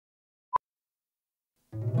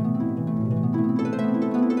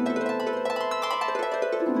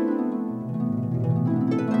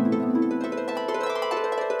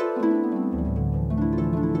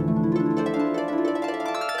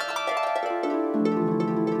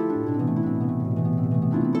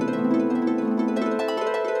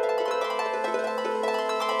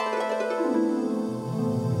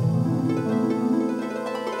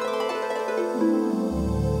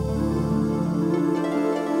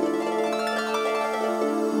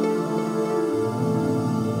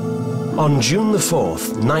On June the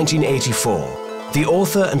 4th, 1984, the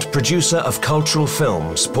author and producer of cultural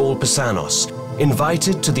films, Paul Pisanos,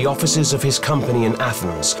 invited to the offices of his company in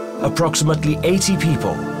Athens approximately 80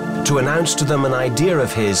 people to announce to them an idea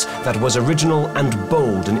of his that was original and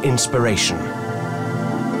bold in inspiration.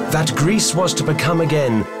 That Greece was to become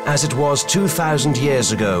again as it was 2,000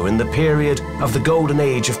 years ago in the period of the golden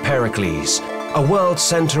age of Pericles, a world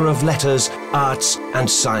center of letters, arts and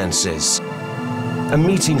sciences. A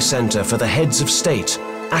meeting center for the heads of state,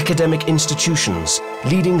 academic institutions,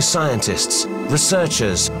 leading scientists,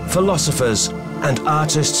 researchers, philosophers and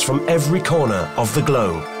artists from every corner of the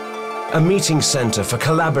globe. A meeting center for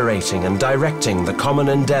collaborating and directing the common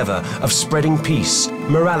endeavor of spreading peace,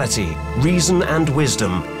 morality, reason and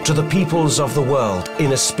wisdom to the peoples of the world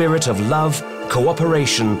in a spirit of love,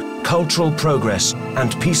 cooperation, cultural progress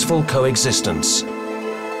and peaceful coexistence.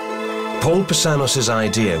 Paul Pisanos'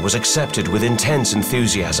 idea was accepted with intense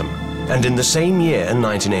enthusiasm, and in the same year,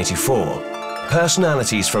 1984,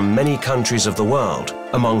 personalities from many countries of the world,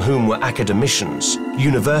 among whom were academicians,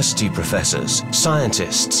 university professors,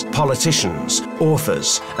 scientists, politicians,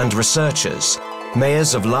 authors and researchers,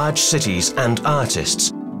 mayors of large cities and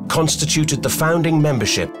artists, constituted the founding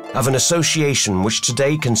membership of an association which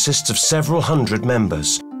today consists of several hundred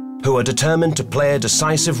members, who are determined to play a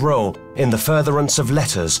decisive role in the furtherance of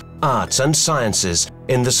letters, arts and sciences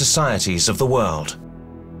in the societies of the world.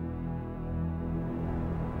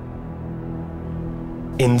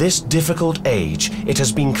 In this difficult age, it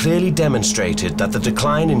has been clearly demonstrated that the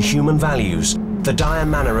decline in human values, the dire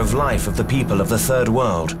manner of life of the people of the Third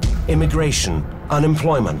World, immigration,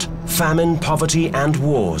 unemployment, famine, poverty and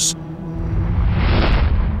wars,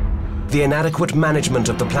 the inadequate management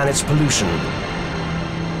of the planet's pollution,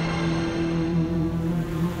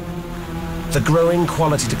 the growing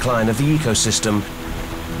quality decline of the ecosystem,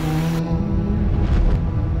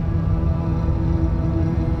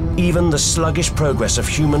 even the sluggish progress of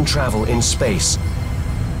human travel in space,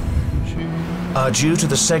 are due to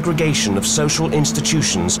the segregation of social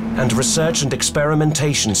institutions and research and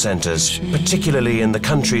experimentation centers, particularly in the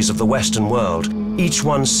countries of the Western world, each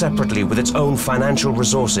one separately with its own financial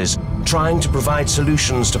resources, trying to provide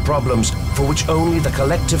solutions to problems for which only the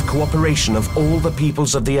collective cooperation of all the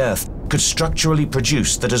peoples of the Earth could structurally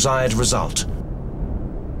produce the desired result.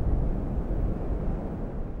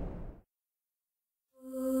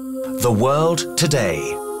 The world today.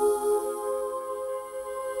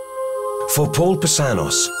 For Paul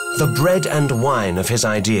Pisanos, the bread and wine of his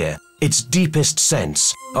idea, its deepest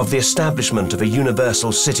sense of the establishment of a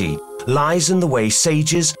universal city, lies in the way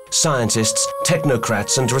sages, scientists,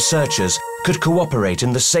 technocrats and researchers could cooperate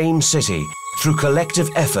in the same city through collective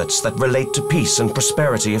efforts that relate to peace and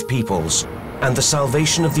prosperity of peoples and the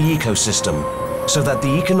salvation of the ecosystem, so that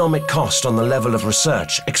the economic cost on the level of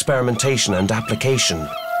research, experimentation and application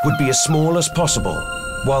would be as small as possible,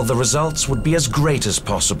 while the results would be as great as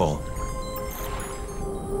possible.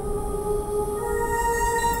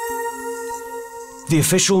 The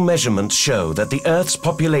official measurements show that the Earth's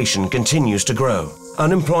population continues to grow.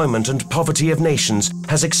 Unemployment and poverty of nations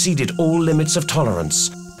has exceeded all limits of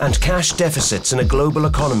tolerance, and cash deficits in a global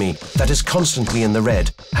economy that is constantly in the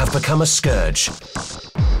red have become a scourge.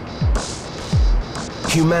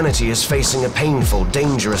 Humanity is facing a painful,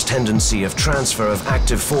 dangerous tendency of transfer of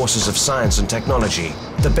active forces of science and technology,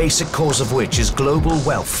 the basic cause of which is global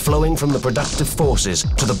wealth flowing from the productive forces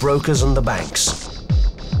to the brokers and the banks.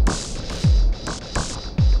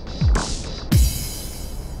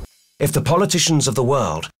 If the politicians of the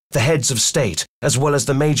world, the heads of state, as well as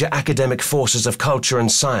the major academic forces of culture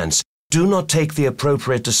and science, do not take the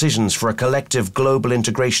appropriate decisions for a collective global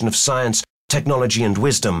integration of science, technology and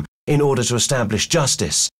wisdom in order to establish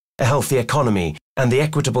justice, a healthy economy, and the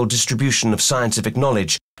equitable distribution of scientific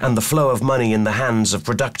knowledge and the flow of money in the hands of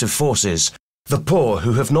productive forces, the poor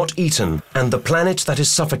who have not eaten and the planet that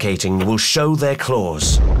is suffocating will show their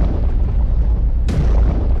claws.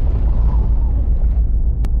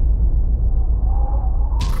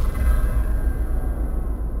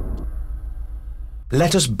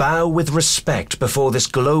 Let us bow with respect before this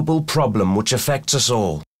global problem which affects us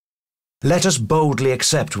all. Let us boldly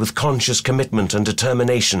accept with conscious commitment and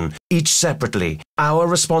determination, each separately, our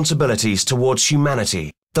responsibilities towards humanity,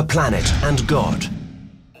 the planet and God.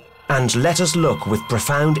 And let us look with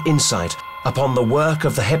profound insight upon the work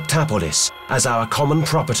of the HEPTAPOLIS as our common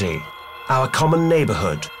property, our common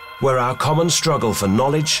neighborhood, where our common struggle for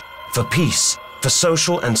knowledge, for peace, for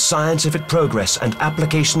social and scientific progress and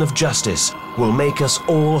application of justice will make us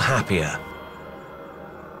all happier.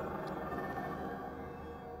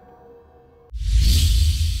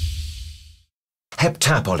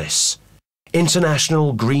 HEPTAPOLIS.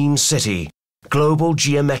 International Green City, Global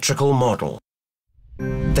Geometrical Model.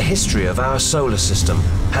 The history of our solar system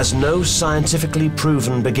has no scientifically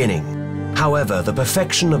proven beginning. However, the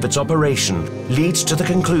perfection of its operation leads to the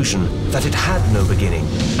conclusion that it had no beginning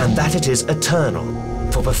and that it is eternal,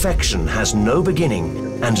 for perfection has no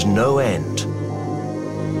beginning and no end.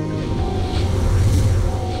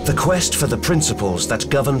 The quest for the principles that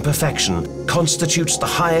govern perfection constitutes the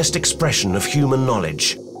highest expression of human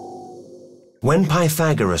knowledge. When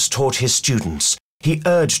Pythagoras taught his students, he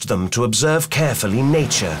urged them to observe carefully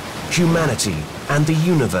nature, humanity, and the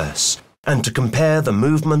universe, and to compare the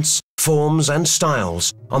movements, forms, and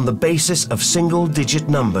styles on the basis of single-digit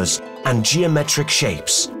numbers and geometric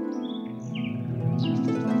shapes.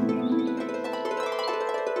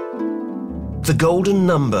 The golden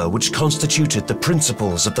number which constituted the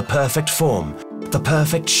principles of the perfect form, the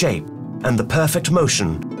perfect shape, and the perfect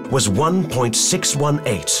motion was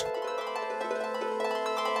 1.618.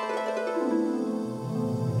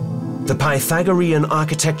 The Pythagorean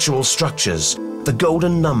architectural structures, the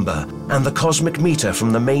golden number, and the cosmic meter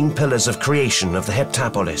from the main pillars of creation of the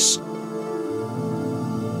Heptapolis.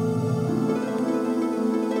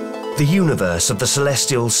 The universe of the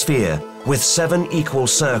celestial sphere, with 7 equal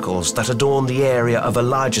circles that adorn the area of a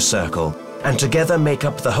larger circle, and together make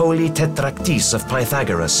up the holy tetractys of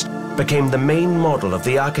Pythagoras, became the main model of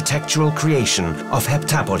the architectural creation of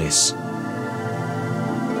Heptapolis.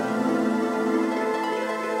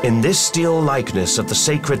 In this still likeness of the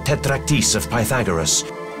sacred tetractys of Pythagoras,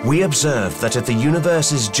 we observe that if the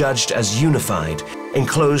universe is judged as unified,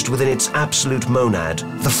 enclosed within its absolute monad,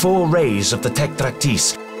 the 4 rays of the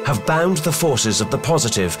tetractys have bound the forces of the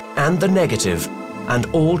positive and the negative, and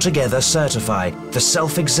all together certify the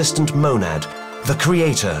self-existent monad, the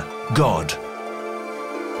creator, God.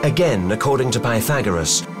 Again, according to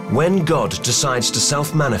Pythagoras, when God decides to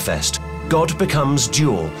self-manifest, God becomes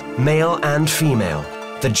dual, male and female,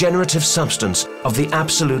 the generative substance of the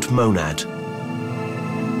absolute monad.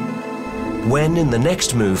 When in the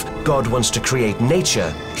next move God wants to create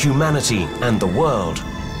nature, humanity, and the world,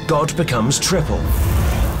 God becomes triple.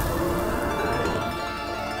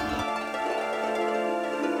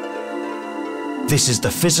 This is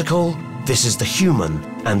the physical, this is the human,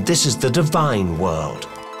 and this is the divine world.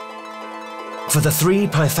 For the 3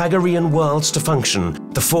 Pythagorean worlds to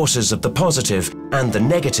function, the forces of the positive and the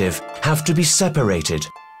negative have to be separated,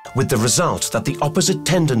 with the result that the opposite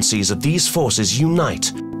tendencies of these forces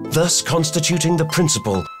unite, thus constituting the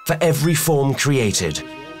principle for every form created.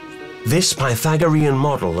 This Pythagorean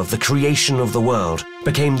model of the creation of the world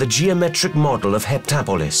became the geometric model of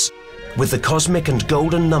Heptapolis, with the cosmic and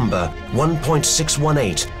golden number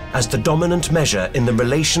 1.618 as the dominant measure in the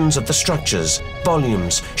relations of the structures,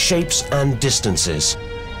 volumes, shapes, and distances.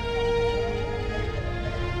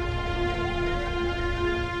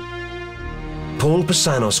 Paul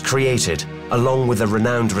Pasanos created, along with a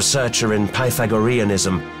renowned researcher in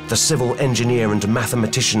Pythagoreanism, the civil engineer and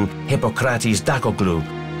mathematician Hippocrates Dakoglou,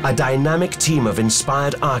 a dynamic team of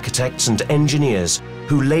inspired architects and engineers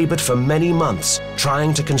who labored for many months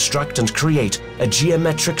trying to construct and create a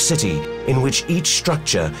geometric city in which each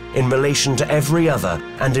structure, in relation to every other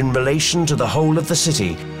and in relation to the whole of the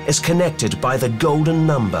city, is connected by the golden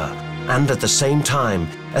number, and at the same time,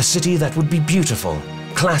 a city that would be beautiful,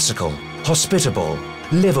 classical, hospitable,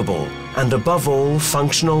 livable, and above all,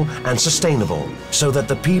 functional and sustainable, so that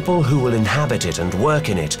the people who will inhabit it and work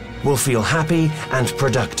in it will feel happy and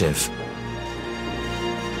productive.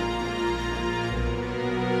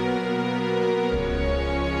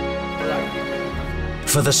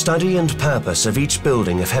 For the study and purpose of each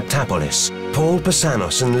building of Heptapolis, Paul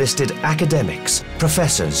Pasanos enlisted academics,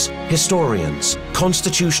 professors, historians,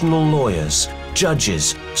 constitutional lawyers,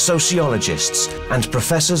 judges, sociologists, and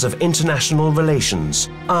professors of international relations,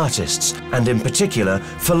 artists, and in particular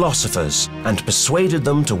philosophers, and persuaded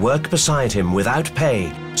them to work beside him without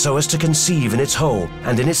pay, so as to conceive in its whole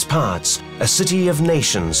and in its parts a city of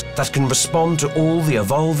nations that can respond to all the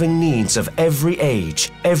evolving needs of every age,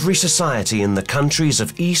 every society in the countries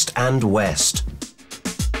of East and West.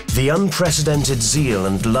 The unprecedented zeal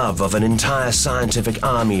and love of an entire scientific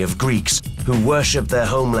army of Greeks who worship their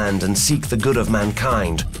homeland and seek the good of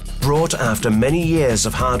mankind brought, after many years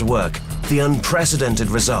of hard work, the unprecedented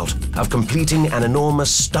result of completing an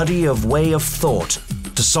enormous study of way of thought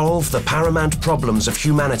to solve the paramount problems of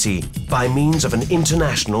humanity by means of an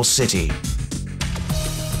international city.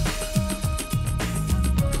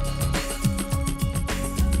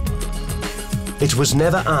 It was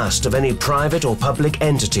never asked of any private or public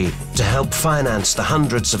entity to help finance the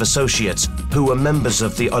hundreds of associates who were members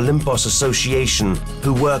of the Olympos Association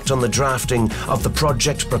who worked on the drafting of the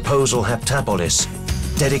project proposal Heptapolis,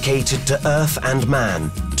 dedicated to Earth and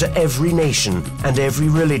man, to every nation and every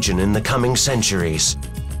religion in the coming centuries.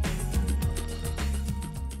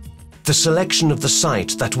 The selection of the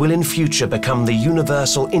site that will in future become the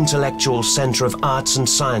universal intellectual center of arts and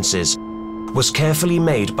sciences was carefully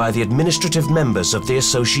made by the administrative members of the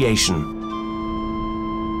association.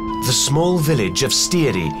 The small village of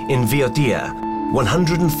Styri in Viotia,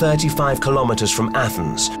 135 kilometers from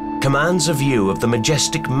Athens, commands a view of the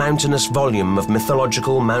majestic mountainous volume of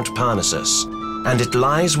mythological Mount Parnassus, and it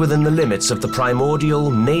lies within the limits of the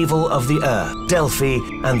primordial navel of the earth, Delphi,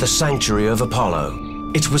 and the sanctuary of Apollo.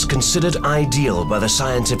 It was considered ideal by the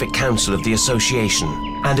Scientific Council of the Association,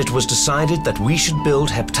 and it was decided that we should build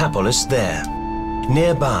Heptapolis there.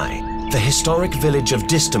 Nearby, the historic village of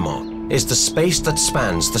Distamo is the space that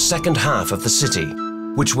spans the second half of the city,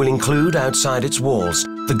 which will include outside its walls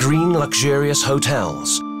the green luxurious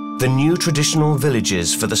hotels, the new traditional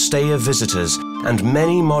villages for the stay of visitors, and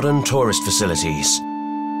many modern tourist facilities.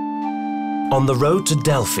 On the road to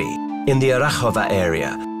Delphi, in the Arachova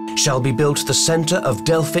area, shall be built the center of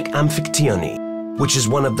Delphic Amphictyony, which is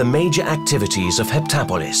one of the major activities of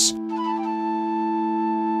Heptapolis.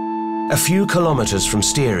 A few kilometers from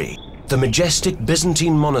Styri, the majestic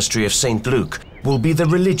Byzantine monastery of St. Luke will be the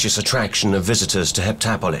religious attraction of visitors to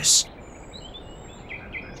Heptapolis.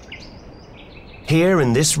 Here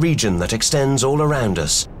in this region that extends all around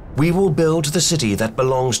us, we will build the city that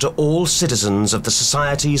belongs to all citizens of the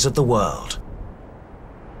societies of the world.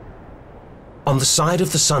 On the side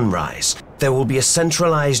of the sunrise, there will be a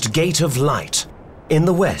centralized gate of light. In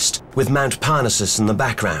the west, with Mount Parnassus in the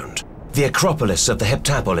background, the Acropolis of the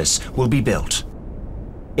Heptapolis will be built.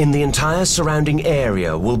 In the entire surrounding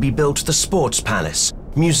area will be built the sports palace,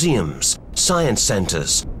 museums, science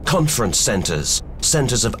centers, conference centers,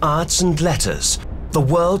 centers of arts and letters, the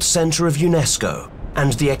World Center of UNESCO,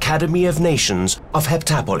 and the Academy of Nations of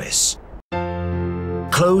Heptapolis.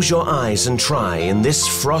 Close your eyes and try in this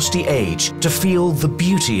frosty age to feel the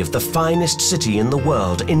beauty of the finest city in the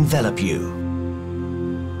world envelop you.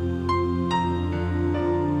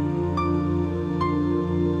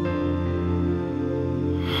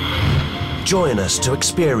 Join us to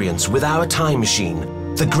experience with our time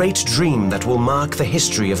machine the great dream that will mark the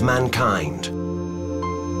history of mankind.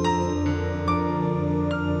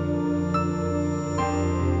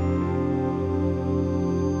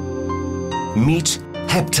 Meet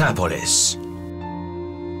Heptapolis.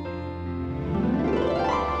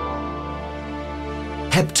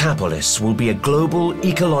 Heptapolis will be a global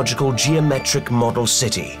ecological geometric model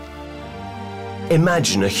city.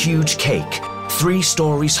 Imagine a huge cake, 3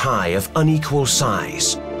 stories high of unequal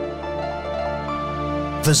size.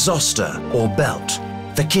 The zoster or belt,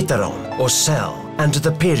 the kytheron or cell, and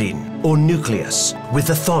the pyrin or nucleus with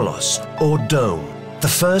the tholos or dome. The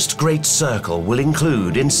first great circle will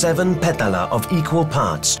include in 7 petala of equal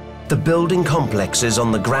parts the building complexes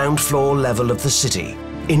on the ground floor level of the city.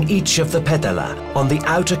 In each of the petala, on the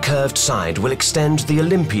outer curved side will extend the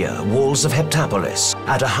Olympia walls of Heptapolis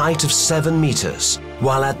at a height of 7 meters,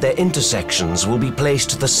 while at their intersections will be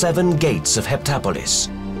placed the 7 gates of Heptapolis.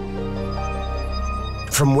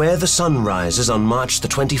 From where the sun rises on March the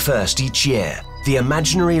 21st each year, the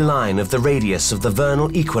imaginary line of the radius of the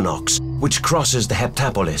vernal equinox, which crosses the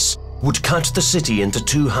Heptapolis, would cut the city into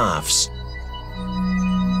 2 halves.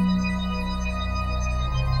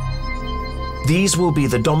 These will be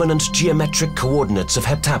the dominant geometric coordinates of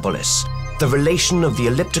Heptapolis, the relation of the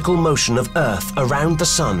elliptical motion of Earth around the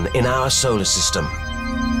Sun in our solar system.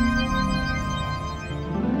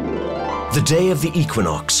 The day of the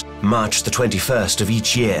equinox, March the 21st of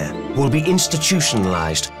each year, will be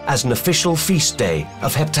institutionalized as an official feast day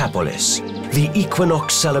of Heptapolis. The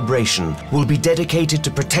equinox celebration will be dedicated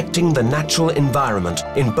to protecting the natural environment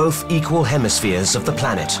in both equal hemispheres of the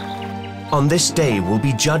planet. On this day will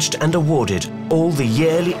be judged and awarded all the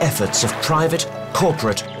yearly efforts of private,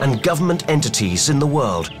 corporate, and government entities in the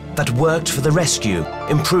world that worked for the rescue,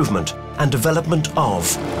 improvement, and development of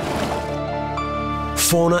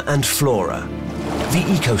fauna and flora, the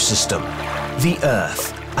ecosystem, the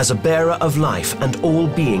Earth as a bearer of life and all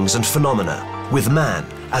beings and phenomena, with man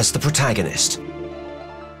as the protagonist.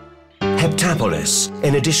 Heptapolis,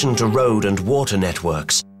 in addition to road and water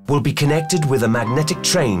networks, will be connected with a magnetic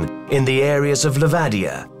train in the areas of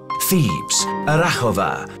Levadia, Thebes,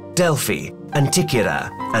 Arachova, Delphi,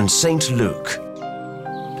 Antikyra, and St. Luke.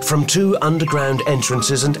 From 2 underground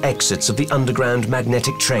entrances and exits of the underground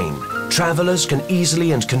magnetic train, travelers can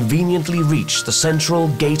easily and conveniently reach the central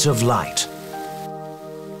Gate of Light.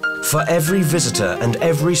 For every visitor and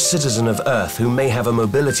every citizen of Earth who may have a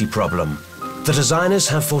mobility problem, the designers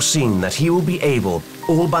have foreseen that he will be able,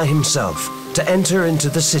 all by himself, to enter into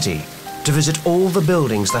the city, to visit all the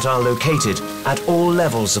buildings that are located at all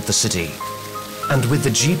levels of the city, and with the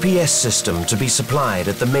GPS system to be supplied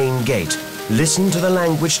at the main gate, listen to the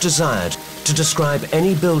language desired to describe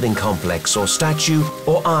any building complex or statue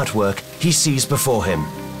or artwork he sees before him.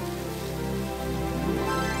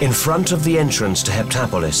 In front of the entrance to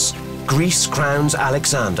Heptapolis, Greece crowns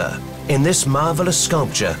Alexander. In this marvelous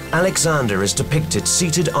sculpture, Alexander is depicted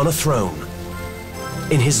seated on a throne.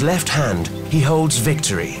 In his left hand, he holds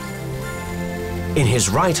victory. In his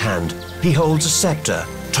right hand, he holds a scepter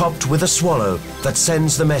topped with a swallow that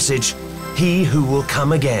sends the message, "He who will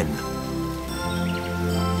come again."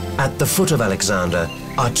 At the foot of Alexander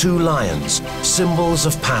are 2 lions, symbols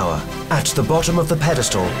of power. At the bottom of the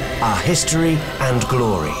pedestal are history and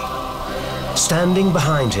glory. Standing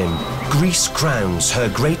behind him, Greece crowns her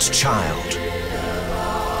great child.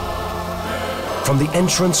 From the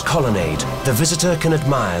entrance colonnade, the visitor can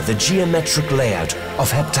admire the geometric layout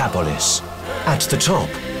of Heptapolis. At the top,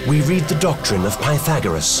 we read the doctrine of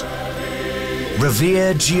Pythagoras.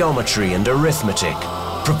 Revere geometry and arithmetic,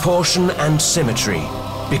 proportion and symmetry,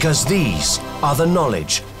 because these are the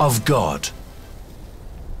knowledge of God.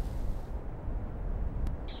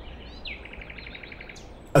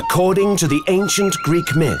 According to the ancient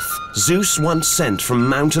Greek myth, Zeus once sent from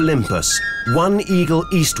Mount Olympus 1 eagle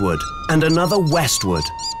eastward and another westward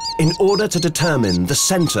in order to determine the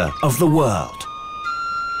center of the world.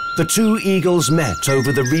 The 2 eagles met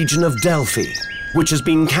over the region of Delphi, which has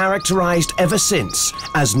been characterized ever since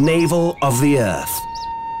as navel of the earth.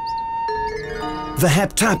 The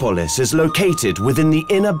Heptapolis is located within the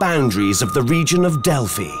inner boundaries of the region of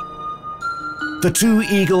Delphi. The 2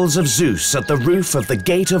 eagles of Zeus at the roof of the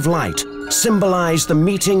Gate of Light symbolize the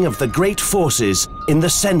meeting of the great forces in the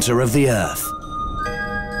center of the earth.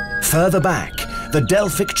 Further back, the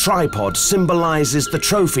Delphic tripod symbolizes the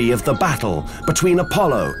trophy of the battle between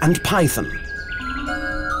Apollo and Python.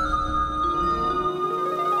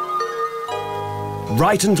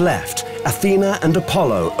 Right and left, Athena and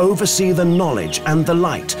Apollo oversee the knowledge and the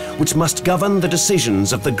light which must govern the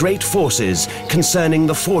decisions of the great forces concerning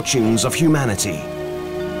the fortunes of humanity.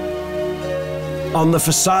 On the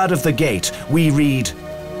facade of the gate, we read,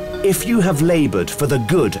 "If you have labored for the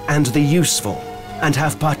good and the useful, and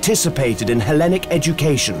have participated in Hellenic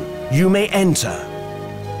education, you may enter."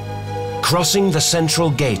 Crossing the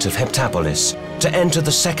central gate of Heptapolis, to enter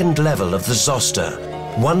the second level of the Zoster,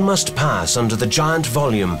 one must pass under the giant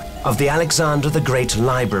volume of the Alexander the Great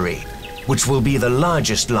Library, which will be the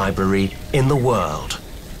largest library in the world.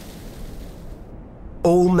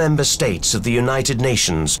 All member states of the United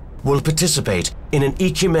Nations will participate in an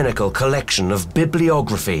ecumenical collection of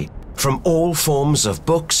bibliography from all forms of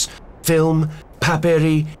books, film,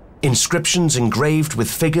 papyri, inscriptions engraved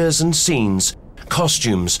with figures and scenes,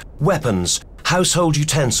 costumes, weapons, household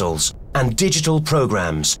utensils, and digital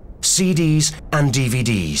programs, CDs and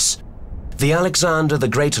DVDs. The Alexander the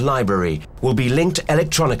Great Library will be linked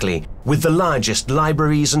electronically with the largest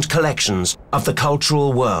libraries and collections of the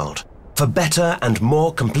cultural world, for better and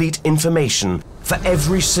more complete information for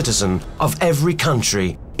every citizen of every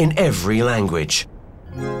country in every language.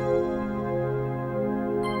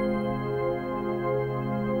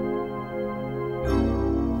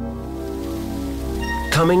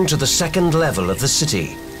 Coming to the second level of the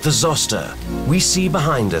city, the Zoster, we see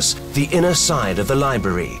behind us the inner side of the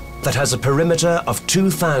library that has a perimeter of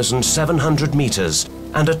 2,700 meters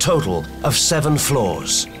and a total of 7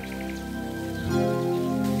 floors.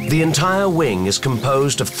 The entire wing is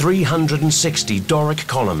composed of 360 Doric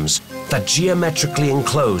columns that geometrically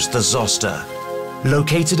enclose the Zoster,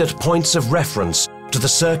 located at points of reference to the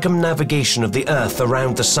circumnavigation of the Earth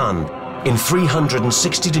around the Sun in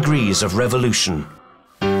 360 degrees of revolution.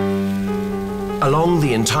 Along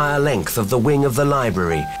the entire length of the wing of the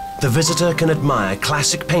library, the visitor can admire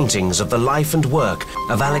classic paintings of the life and work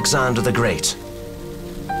of Alexander the Great.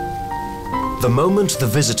 The moment the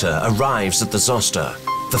visitor arrives at the Zoster,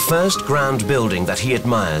 the first grand building that he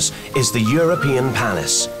admires is the European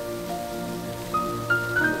Palace.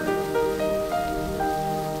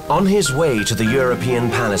 On his way to the European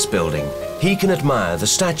Palace building, he can admire the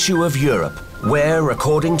Statue of Europe, where,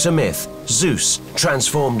 according to myth, Zeus,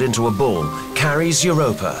 transformed into a bull, carries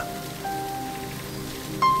Europa.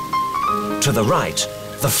 To the right,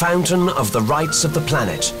 the Fountain of the Rights of the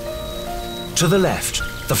Planet. To the left,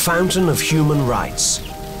 the Fountain of Human Rights.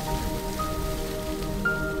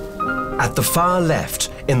 At the far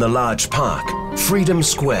left, in the large park, Freedom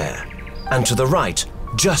Square, and to the right,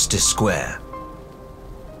 Justice Square.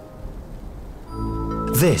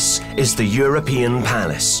 This is the European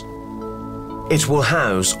Palace. It will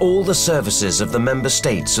house all the services of the member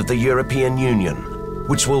states of the European Union,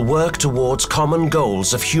 which will work towards common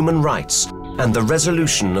goals of human rights and the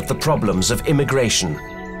resolution of the problems of immigration.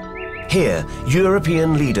 Here,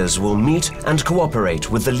 European leaders will meet and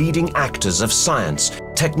cooperate with the leading actors of science,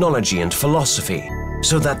 technology and philosophy,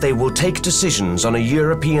 so that they will take decisions on a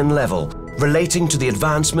European level relating to the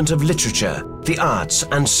advancement of literature, the arts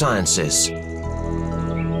and sciences.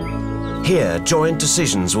 Here, joint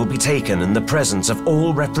decisions will be taken in the presence of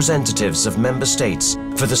all representatives of member states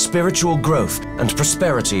for the spiritual growth and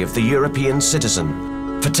prosperity of the European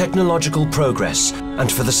citizen, for technological progress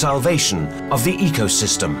and for the salvation of the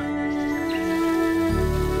ecosystem.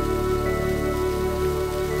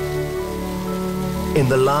 In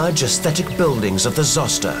the large aesthetic buildings of the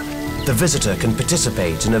Zoster, the visitor can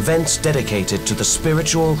participate in events dedicated to the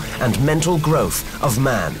spiritual and mental growth of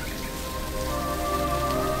man.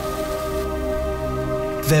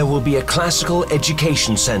 There will be a classical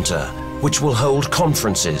education center which will hold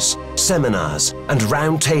conferences, seminars and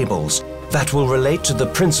round tables that will relate to the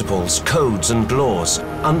principles, codes and laws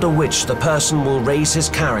under which the person will raise his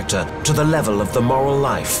character to the level of the moral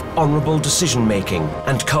life, honorable decision-making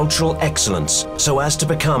and cultural excellence so as to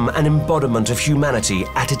become an embodiment of humanity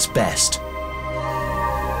at its best.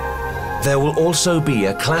 There will also be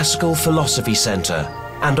a classical philosophy center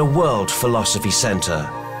and a world philosophy center,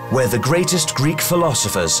 where the greatest Greek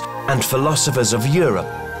philosophers and philosophers of Europe,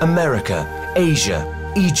 America,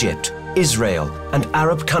 Asia, Egypt, Israel and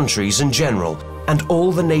Arab countries in general, and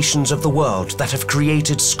all the nations of the world that have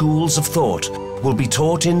created schools of thought, will be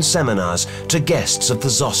taught in seminars to guests of the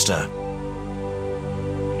Zoster.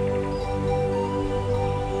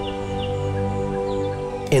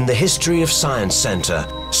 In the History of Science Center,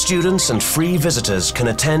 students and free visitors can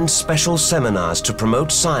attend special seminars to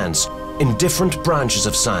promote science in different branches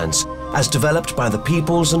of science as developed by the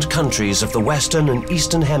peoples and countries of the Western and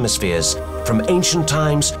Eastern hemispheres from ancient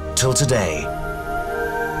times till today.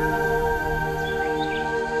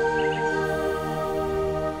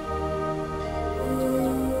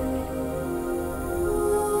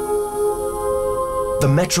 The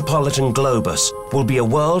Metropolitan Globus will be a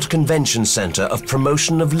world convention center of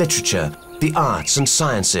promotion of literature, the arts and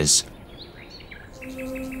sciences.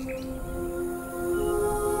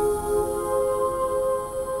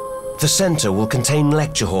 The center will contain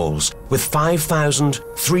lecture halls with 5,000,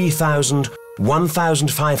 3,000,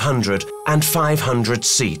 1,500 and 500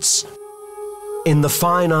 seats. In the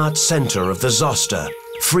Fine Arts Center of the Zoster,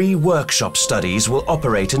 free workshop studies will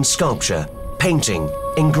operate in sculpture, painting,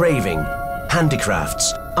 engraving,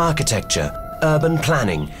 handicrafts, architecture, urban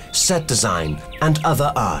planning, set design and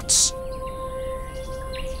other arts.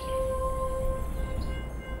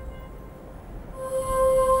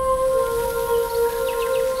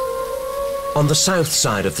 On the south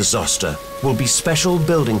side of the Zoster will be special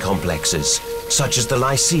building complexes, such as the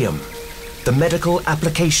Lyceum, the Medical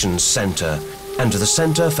Applications Center, and the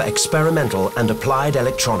Center for Experimental and Applied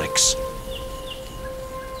Electronics.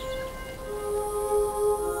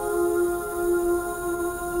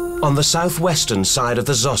 On the southwestern side of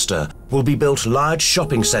the Zoster will be built large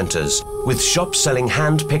shopping centers with shops selling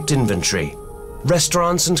hand-picked inventory,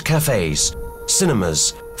 restaurants and cafes,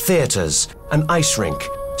 cinemas, theaters, an ice rink,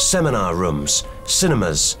 seminar rooms,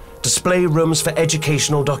 cinemas, display rooms for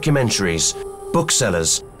educational documentaries,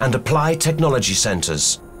 booksellers and applied technology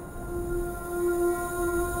centers.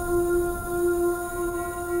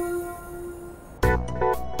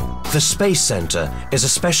 The Space Center is a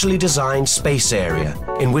specially designed space area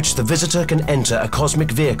in which the visitor can enter a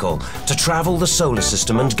cosmic vehicle to travel the solar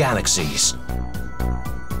system and galaxies.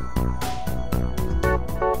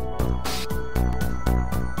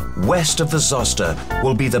 West of the Zoster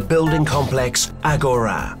will be the building complex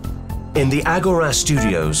Agora. In the Agora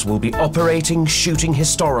studios will be operating, shooting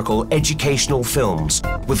historical, educational films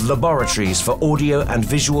with laboratories for audio and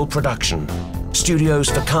visual production, studios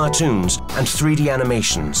for cartoons and 3D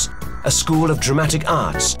animations, a school of dramatic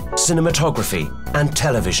arts, cinematography and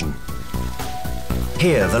television.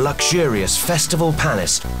 Here, the luxurious Festival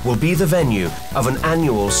Palace will be the venue of an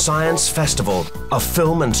annual science festival of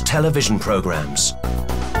film and television programs.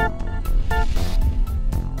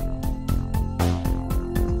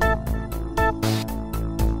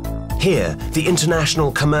 Here, the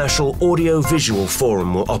International Commercial Audio-Visual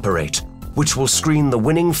Forum will operate, which will screen the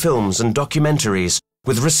winning films and documentaries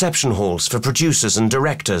with reception halls for producers and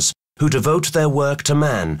directors who devote their work to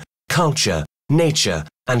man, culture, nature,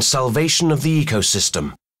 and salvation of the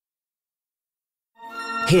ecosystem.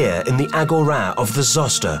 Here, in the Agora of the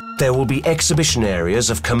Zoster, there will be exhibition areas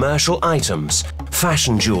of commercial items,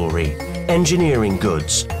 fashion jewelry, engineering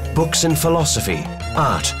goods, books in philosophy,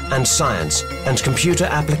 art and science, and computer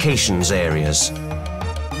applications areas.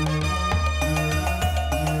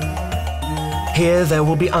 Here there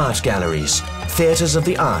will be art galleries, theatres of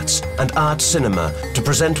the arts and art cinema to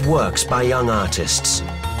present works by young artists.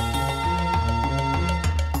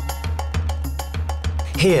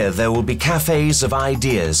 Here there will be cafes of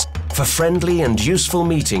ideas for friendly and useful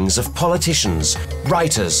meetings of politicians,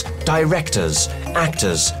 writers, directors,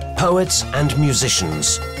 actors, poets and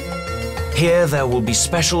musicians. Here there will be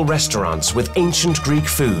special restaurants with ancient Greek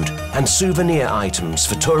food and souvenir items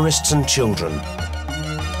for tourists and children.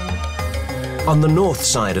 On the north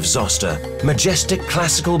side of Zoster, majestic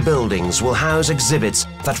classical buildings will house exhibits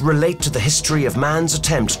that relate to the history of man's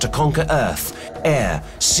attempt to conquer earth, air,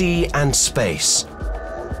 sea and space.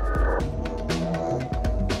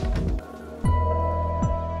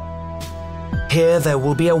 Here there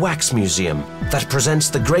will be a wax museum that presents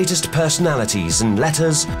the greatest personalities in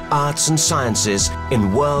letters, arts and sciences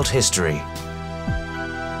in world history.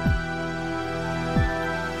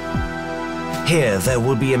 Here there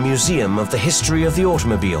will be a museum of the history of the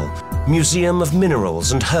automobile, museum of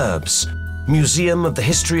minerals and herbs, museum of the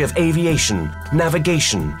history of aviation,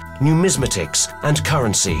 navigation, numismatics and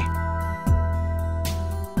currency.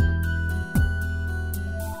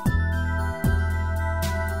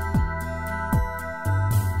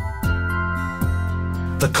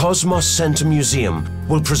 The Cosmos Center Museum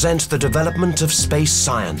will present the development of space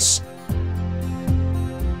science.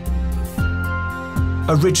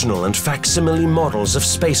 Original and facsimile models of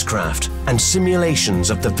spacecraft and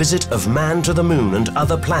simulations of the visit of man to the moon and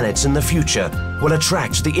other planets in the future will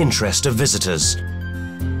attract the interest of visitors.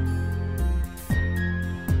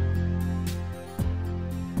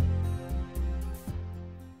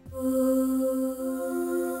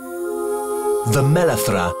 The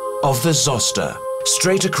Melethra of the Zoster.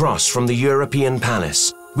 Straight across from the European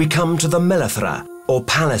Palace, we come to the Melethra, or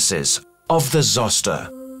palaces, of the Zoster.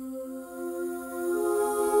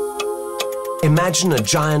 Imagine a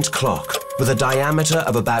giant clock with a diameter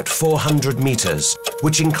of about 400 meters,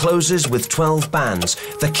 which encloses with 12 bands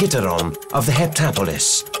the Kiteron of the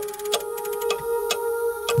Heptapolis.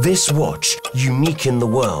 This watch, unique in the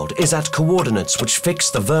world, is at coordinates which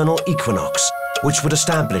fix the vernal equinox, which would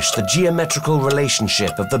establish the geometrical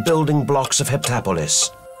relationship of the building blocks of Heptapolis.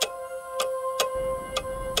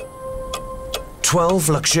 12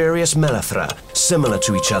 luxurious Melethra, similar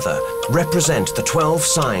to each other, represent the 12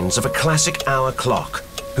 signs of a classic hour clock,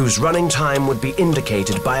 whose running time would be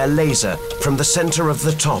indicated by a laser from the center of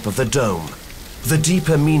the top of the dome, the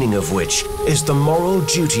deeper meaning of which is the moral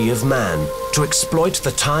duty of man to exploit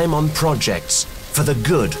the time on projects for the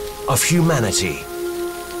good of humanity.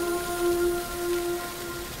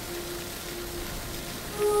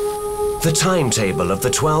 The timetable of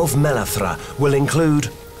the 12 Melethra will include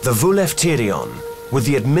the Voulefterion, with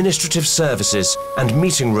the administrative services and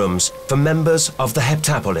meeting rooms for members of the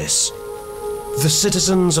Heptapolis. The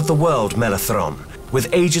Citizens of the World Melethron,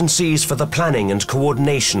 with agencies for the planning and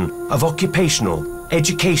coordination of occupational,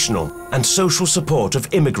 educational and social support of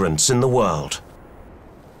immigrants in the world.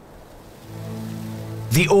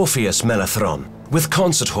 The Orpheus Melethron, with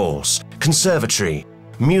concert halls, conservatory,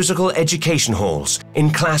 musical education halls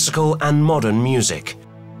in classical and modern music,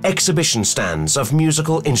 exhibition stands of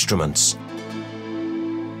musical instruments.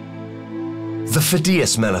 The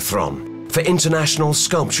Phidias Melethron, for international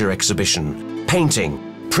sculpture exhibition, painting,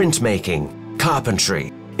 printmaking,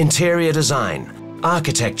 carpentry, interior design,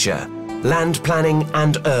 architecture, land planning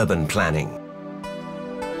and urban planning.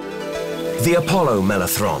 The Apollo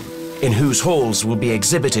Melethron, in whose halls will be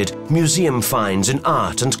exhibited museum finds in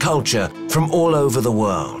art and culture from all over the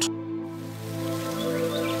world.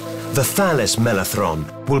 The Thales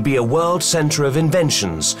Melethron will be a world centre of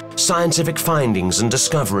inventions, scientific findings and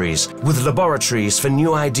discoveries, with laboratories for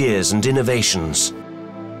new ideas and innovations.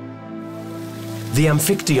 The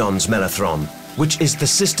Amphictyons Melethron, which is the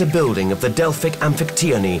sister building of the Delphic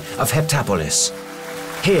Amphictyony of Heptapolis.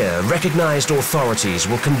 Here, recognized authorities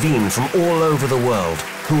will convene from all over the world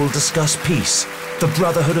who will discuss peace, the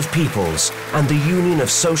brotherhood of peoples, and the union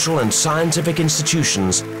of social and scientific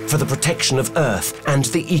institutions for the protection of Earth and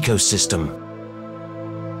the ecosystem.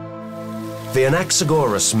 The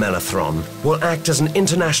Anaxagoras Melethron will act as an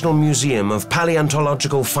international museum of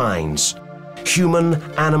paleontological finds, human,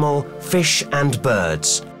 animal, fish, and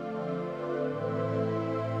birds.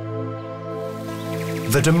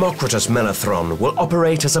 The Democritus Melethron will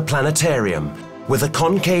operate as a planetarium with a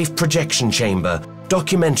concave projection chamber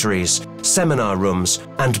documentaries, seminar rooms,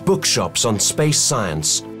 and bookshops on space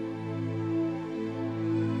science.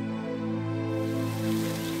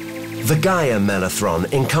 The Gaia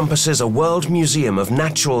Melithron encompasses a world museum of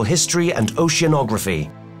natural history and oceanography,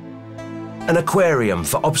 an aquarium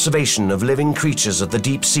for observation of living creatures of the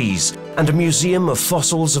deep seas, and a museum of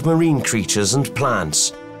fossils of marine creatures and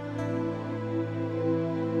plants.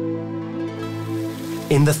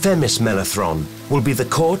 In the Themis Melithron will be the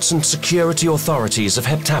courts and security authorities of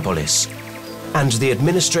Heptapolis, and the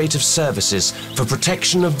administrative services for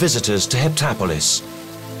protection of visitors to Heptapolis.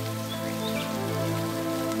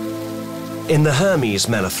 In the Hermes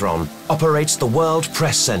Melithron operates the World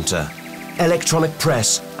Press Center, electronic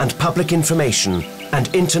press and public information,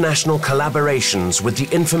 and international collaborations with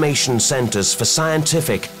the information centers for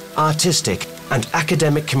scientific, artistic, and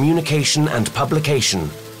academic communication and publication.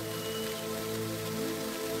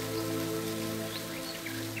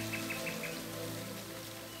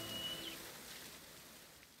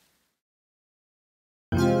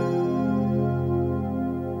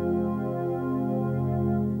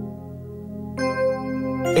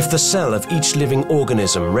 If the cell of each living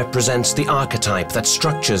organism represents the archetype that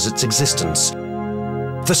structures its existence,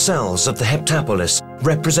 the cells of the Heptapolis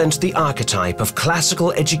represent the archetype of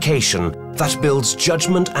classical education that builds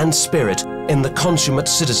judgment and spirit in the consummate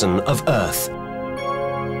citizen of Earth.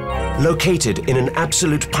 Located in an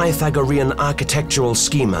absolute Pythagorean architectural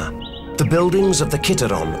schema, the buildings of the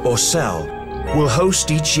Kiteron, or cell, will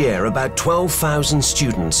host each year about 12,000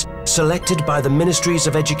 students selected by the ministries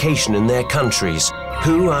of education in their countries,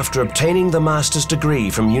 who, after obtaining the master's degree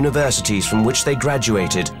from universities from which they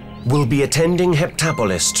graduated, will be attending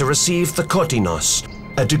Heptapolis to receive the Kotinos,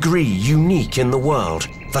 a degree unique in the world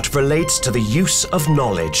that relates to the use of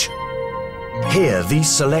knowledge. Here, these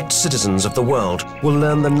select citizens of the world will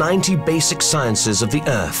learn the 90 basic sciences of the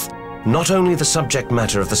Earth, not only the subject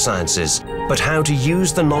matter of the sciences, but how to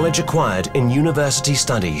use the knowledge acquired in university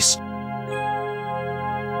studies.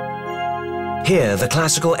 Here, the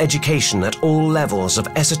classical education at all levels of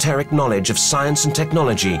esoteric knowledge of science and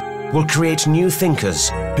technology will create new thinkers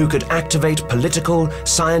who could activate political,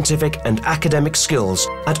 scientific, and academic skills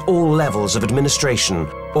at all levels of administration,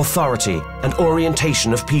 authority, and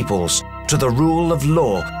orientation of peoples to the rule of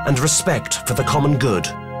law and respect for the common good.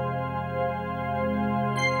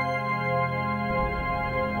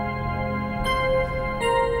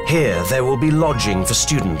 Here, there will be lodging for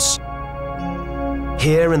students.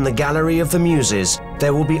 Here in the Gallery of the Muses,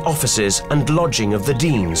 there will be offices and lodging of the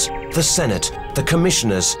deans, the senate, the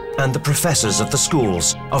commissioners, and the professors of the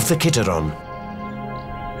schools of the Kiteron.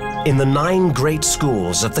 In the 9 great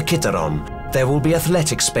schools of the Kiteron, there will be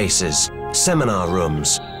athletic spaces, seminar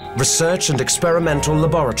rooms, research and experimental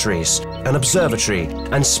laboratories, an observatory,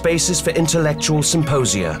 and spaces for intellectual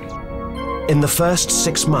symposia. In the first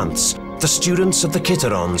 6 months, the students of the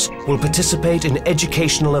Kiterons will participate in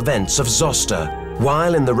educational events of Zoster,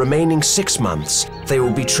 while in the remaining 6 months, they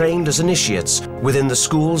will be trained as initiates within the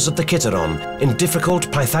schools of the Kiteron in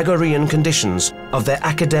difficult Pythagorean conditions of their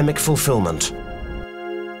academic fulfillment.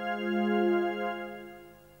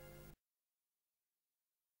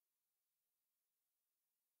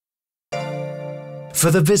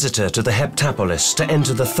 For the visitor to the Heptapolis to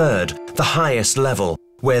enter the 3rd, the highest level,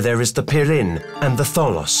 where there is the Pirin and the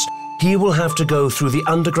Tholos, he will have to go through the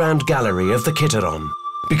underground gallery of the Kiteron,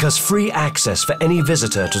 because free access for any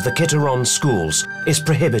visitor to the Kiteron schools is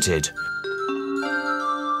prohibited.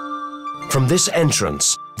 From this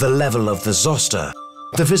entrance, the level of the Zoster,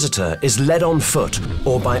 the visitor is led on foot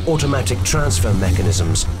or by automatic transfer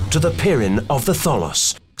mechanisms to the Pirin of the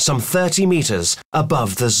Tholos, some 30 meters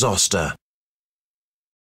above the Zoster.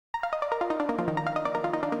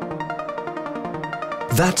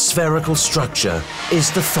 That spherical structure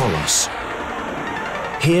is the Tholos.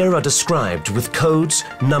 Here are described with codes,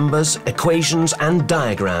 numbers, equations, and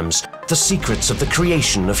diagrams the secrets of the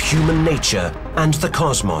creation of human nature and the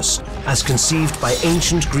cosmos as conceived by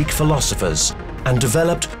ancient Greek philosophers and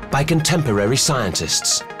developed by contemporary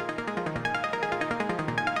scientists.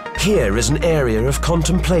 Here is an area of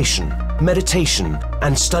contemplation, meditation,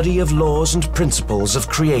 and study of laws and principles of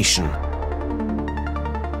creation.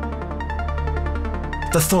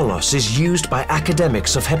 The Tholos is used by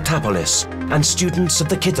academics of Heptapolis and students of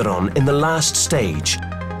the Kiteron in the last stage,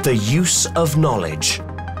 the use of knowledge.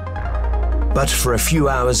 But for a few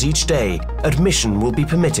hours each day, admission will be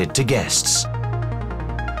permitted to guests.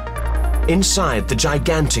 Inside the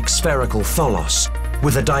gigantic spherical Tholos,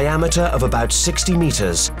 with a diameter of about 60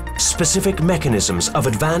 meters, specific mechanisms of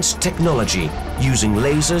advanced technology using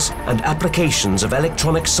lasers and applications of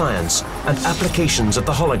electronic science and applications of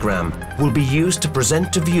the hologram will be used to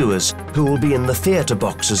present to viewers who will be in the theatre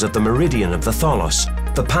boxes of the meridian of the Tholos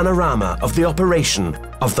the panorama of the operation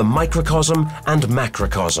of the microcosm and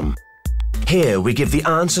macrocosm. Here we give the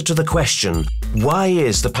answer to the question, why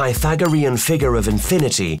is the Pythagorean figure of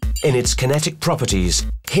infinity in its kinetic properties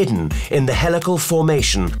hidden in the helical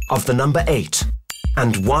formation of the number 8?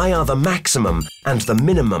 And why are the maximum and the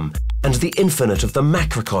minimum and the infinite of the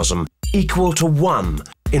macrocosm equal to 1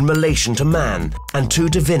 in relation to man and to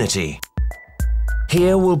divinity?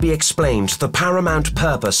 Here will be explained the paramount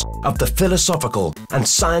purpose of the philosophical and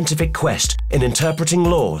scientific quest in interpreting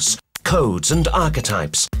laws, codes and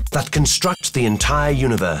archetypes that construct the entire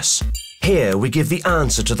universe. Here we give the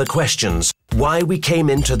answer to the questions why we came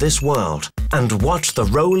into this world and what the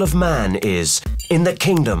role of man is in the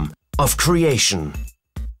kingdom of creation.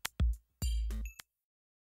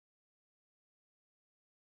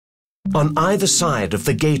 On either side of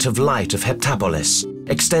the Gate of Light of Heptapolis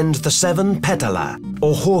extend the 7 petala,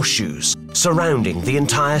 or horseshoes, surrounding the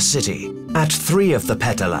entire city. At 3 of the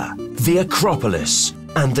petala, the Acropolis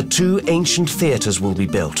and the 2 ancient theatres will be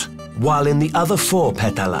built, while in the other 4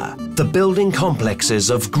 petala, the building complexes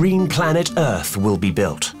of green planet Earth will be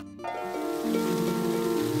built.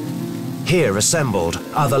 Here assembled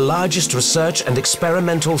are the largest research and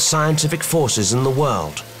experimental scientific forces in the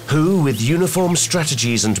world, who, with uniform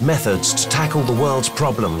strategies and methods to tackle the world's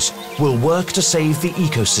problems, will work to save the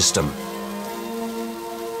ecosystem.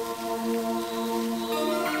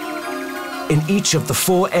 In each of the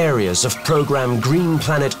 4 areas of program Green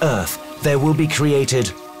Planet Earth, there will be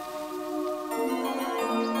created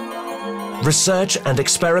research and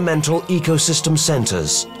experimental ecosystem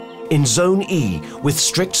centers. In Zone E, with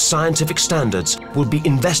strict scientific standards, will be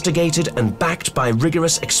investigated and backed by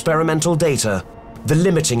rigorous experimental data, the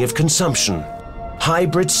limiting of consumption,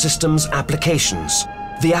 hybrid systems applications,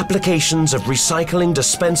 the applications of recycling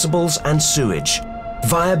dispensables and sewage,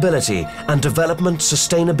 viability and development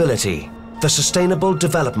sustainability, the sustainable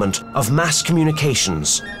development of mass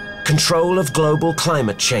communications, control of global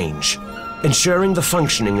climate change, ensuring the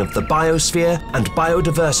functioning of the biosphere and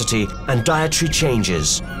biodiversity and dietary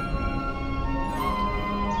changes.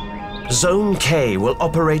 Zone K will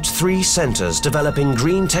operate 3 centers developing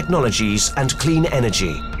green technologies and clean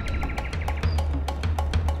energy.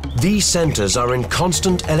 These centers are in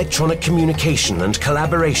constant electronic communication and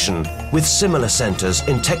collaboration with similar centers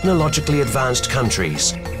in technologically advanced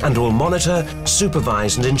countries and will monitor,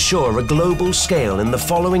 supervise and ensure a global scale in the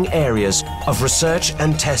following areas of research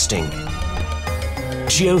and testing: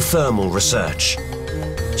 geothermal research,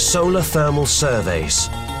 solar thermal surveys,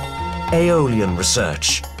 aeolian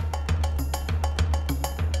research.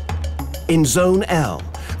 In Zone L,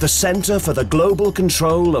 the Center for the Global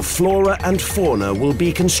Control of Flora and Fauna will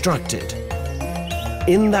be constructed.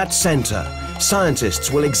 In that center, scientists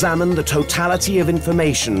will examine the totality of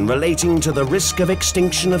information relating to the risk of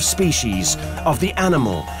extinction of species of the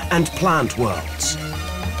animal and plant worlds.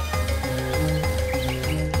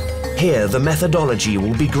 Here, the methodology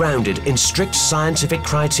will be grounded in strict scientific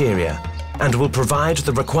criteria and will provide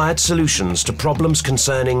the required solutions to problems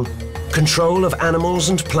concerning control of animals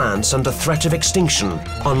and plants under threat of extinction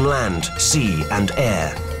on land, sea and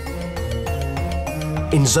air.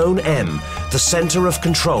 In Zone M, the Center of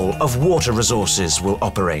Control of Water Resources will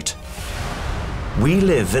operate. We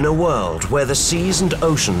live in a world where the seas and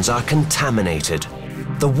oceans are contaminated.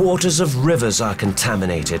 The waters of rivers are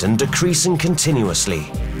contaminated and decreasing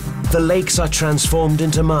continuously. The lakes are transformed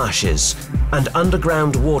into marshes, and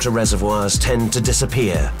underground water reservoirs tend to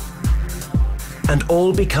disappear. And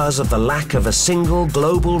all because of the lack of a single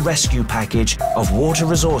global rescue package of water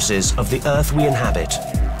resources of the Earth we inhabit.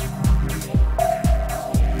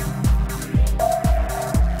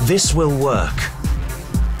 This will work.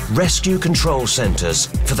 Rescue control centers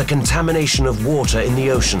for the contamination of water in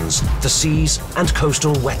the oceans, the seas and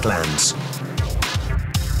coastal wetlands.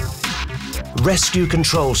 Rescue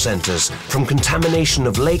control centers from contamination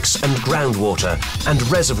of lakes and groundwater and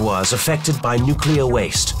reservoirs affected by nuclear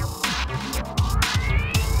waste.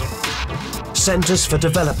 Centers for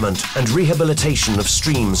development and rehabilitation of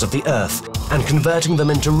streams of the earth and converting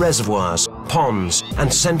them into reservoirs, ponds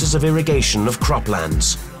and centers of irrigation of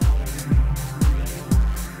croplands.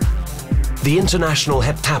 The International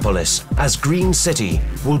Heptapolis, as Green City,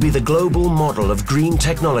 will be the global model of green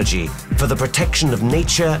technology for the protection of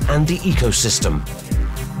nature and the ecosystem.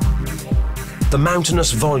 The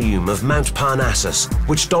mountainous volume of Mount Parnassus,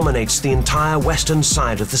 which dominates the entire western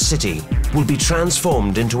side of the city, will be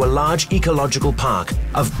transformed into a large ecological park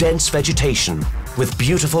of dense vegetation with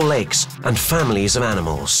beautiful lakes and families of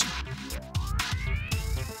animals.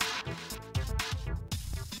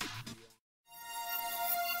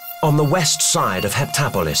 On the west side of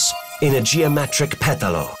Heptapolis, in a geometric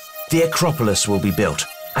pétalo, the Acropolis will be built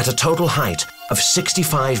at a total height of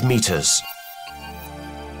 65 meters.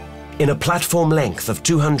 In a platform length of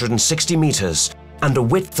 260 meters and a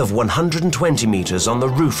width of 120 meters on the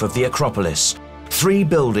roof of the Acropolis, 3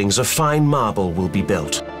 buildings of fine marble will be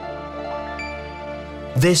built.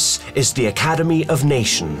 This is the Academy of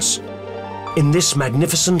Nations. In this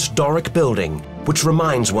magnificent Doric building, which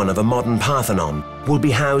reminds one of a modern Parthenon, will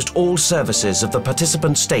be housed all services of the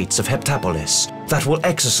participant states of Heptapolis that will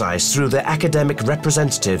exercise through their academic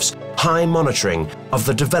representatives high monitoring of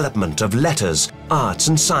the development of letters, arts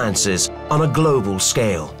and sciences on a global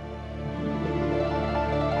scale.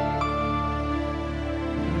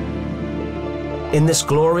 In this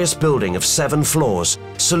glorious building of 7 floors,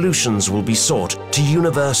 solutions will be sought to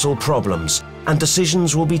universal problems, and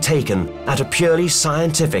decisions will be taken at a purely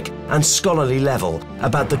scientific and scholarly level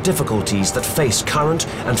about the difficulties that face current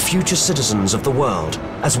and future citizens of the world,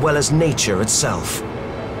 as well as nature itself.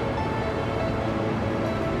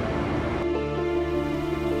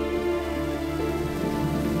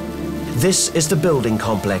 This is the building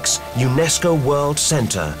complex UNESCO World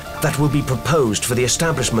Centre that will be proposed for the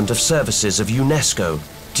establishment of services of UNESCO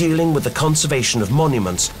dealing with the conservation of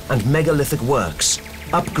monuments and megalithic works,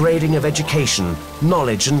 upgrading of education,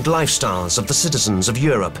 knowledge and lifestyles of the citizens of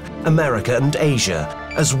Europe, America and Asia,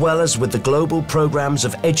 as well as with the global programs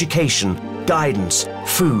of education, guidance,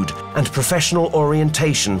 food and professional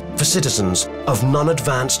orientation for citizens of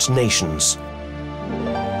non-advanced nations.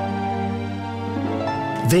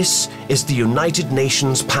 This is the United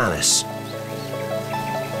Nations Palace.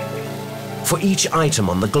 For each item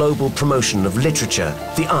on the global promotion of literature,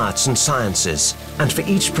 the arts and sciences, and for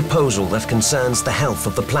each proposal that concerns the health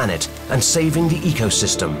of the planet and saving the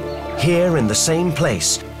ecosystem, here in the same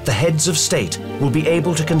place, the heads of state will be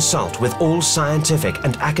able to consult with all scientific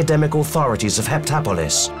and academic authorities of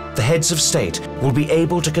Heptapolis. The heads of state will be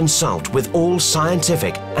able to consult with all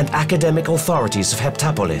scientific and academic authorities of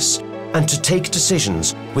Heptapolis and to take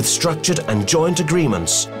decisions with structured and joint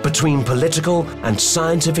agreements between political and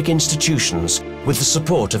scientific institutions with the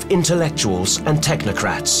support of intellectuals and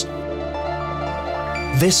technocrats.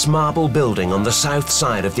 This marble building on the south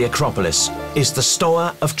side of the Acropolis is the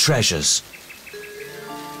Stoa of Treasures.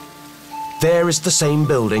 There is the same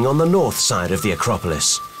building on the north side of the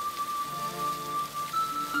Acropolis.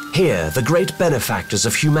 Here, the great benefactors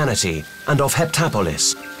of humanity and of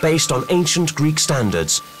Heptapolis, based on ancient Greek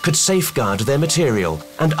standards, could safeguard their material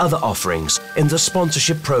and other offerings in the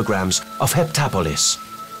sponsorship programs of Heptapolis.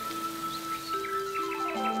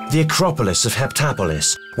 The Acropolis of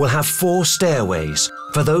Heptapolis will have 4 stairways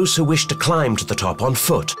for those who wish to climb to the top on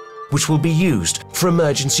foot, which will be used for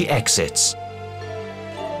emergency exits.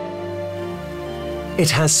 It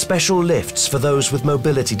has special lifts for those with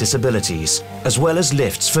mobility disabilities, as well as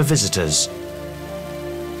lifts for visitors.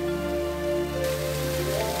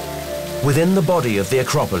 Within the body of the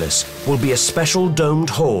Acropolis will be a special domed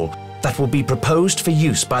hall that will be proposed for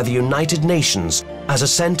use by the United Nations as a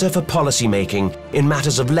centre for policy making in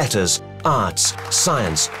matters of letters, arts,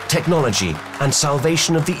 science, technology and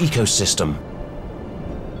salvation of the ecosystem.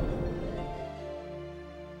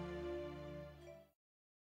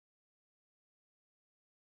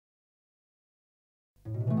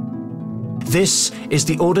 This is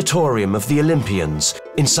the auditorium of the Olympians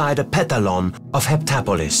inside a pétalon of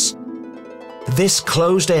Heptapolis. This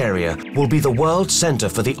closed area will be the world centre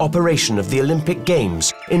for the operation of the Olympic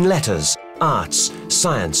Games in letters, arts,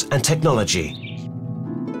 science and technology.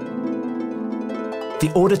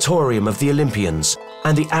 The auditorium of the Olympians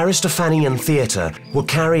and the Aristophanean Theatre will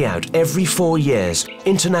carry out every 4 years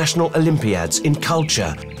international Olympiads in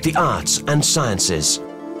culture, the arts and sciences.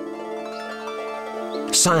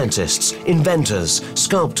 Scientists, inventors,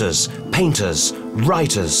 sculptors, painters,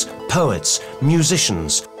 writers, poets,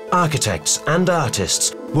 musicians, architects and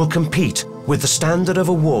artists will compete with the standard of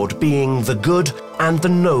award being the good and the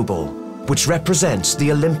noble, which represents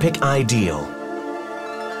the Olympic ideal.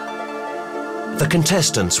 The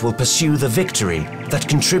contestants will pursue the victory that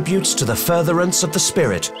contributes to the furtherance of the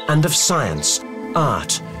spirit and of science,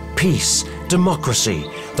 art, peace, democracy,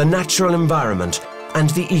 the natural environment and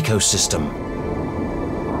the ecosystem.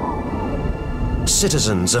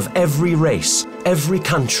 Citizens of every race, every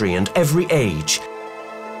country and every age.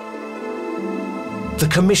 The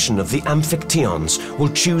Commission of the Amphictyons will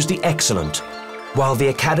choose the excellent, while the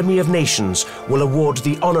Academy of Nations will award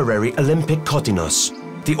the honorary Olympic Kotinos,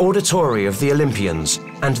 the Auditory of the Olympians,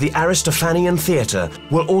 and the Aristophanian Theatre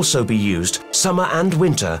will also be used summer and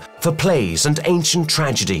winter for plays and ancient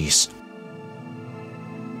tragedies.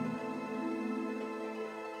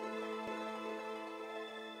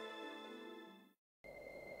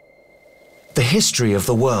 The history of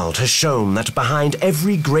the world has shown that behind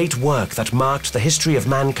every great work that marked the history of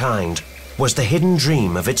mankind was the hidden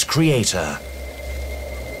dream of its creator.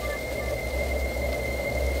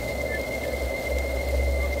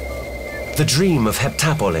 The dream of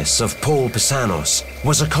Heptapolis of Paul Pisanos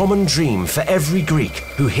was a common dream for every Greek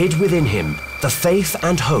who hid within him the faith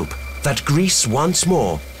and hope that Greece once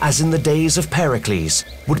more, as in the days of Pericles,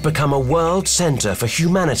 would become a world center for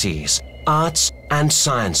humanities, arts and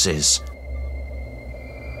sciences.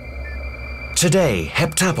 Today,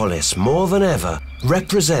 Heptapolis, more than ever,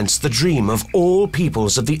 represents the dream of all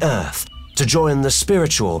peoples of the earth to join the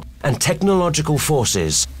spiritual and technological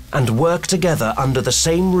forces and work together under the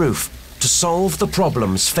same roof to solve the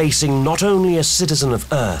problems facing not only a citizen of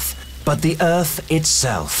Earth, but the Earth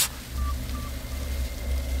itself.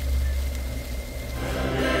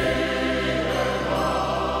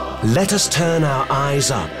 Let us turn our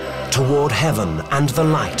eyes up toward heaven and the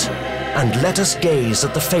light, and let us gaze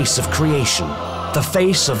at the face of creation, the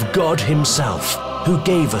face of God Himself, who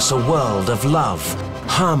gave us a world of love,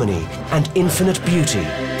 harmony, and infinite beauty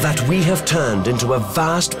that we have turned into a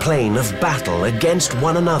vast plain of battle against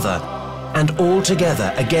one another and all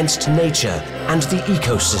together against nature and the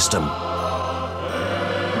ecosystem.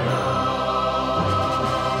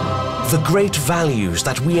 The great values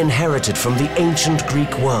that we inherited from the ancient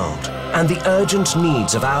Greek world and the urgent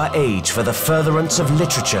needs of our age for the furtherance of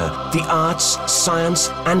literature, the arts, science,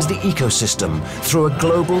 and the ecosystem through a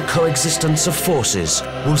global coexistence of forces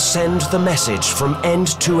will send the message from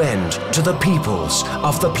end to end to the peoples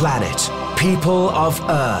of the planet. People of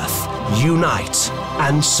Earth, unite!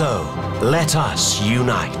 And so, let us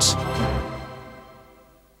unite.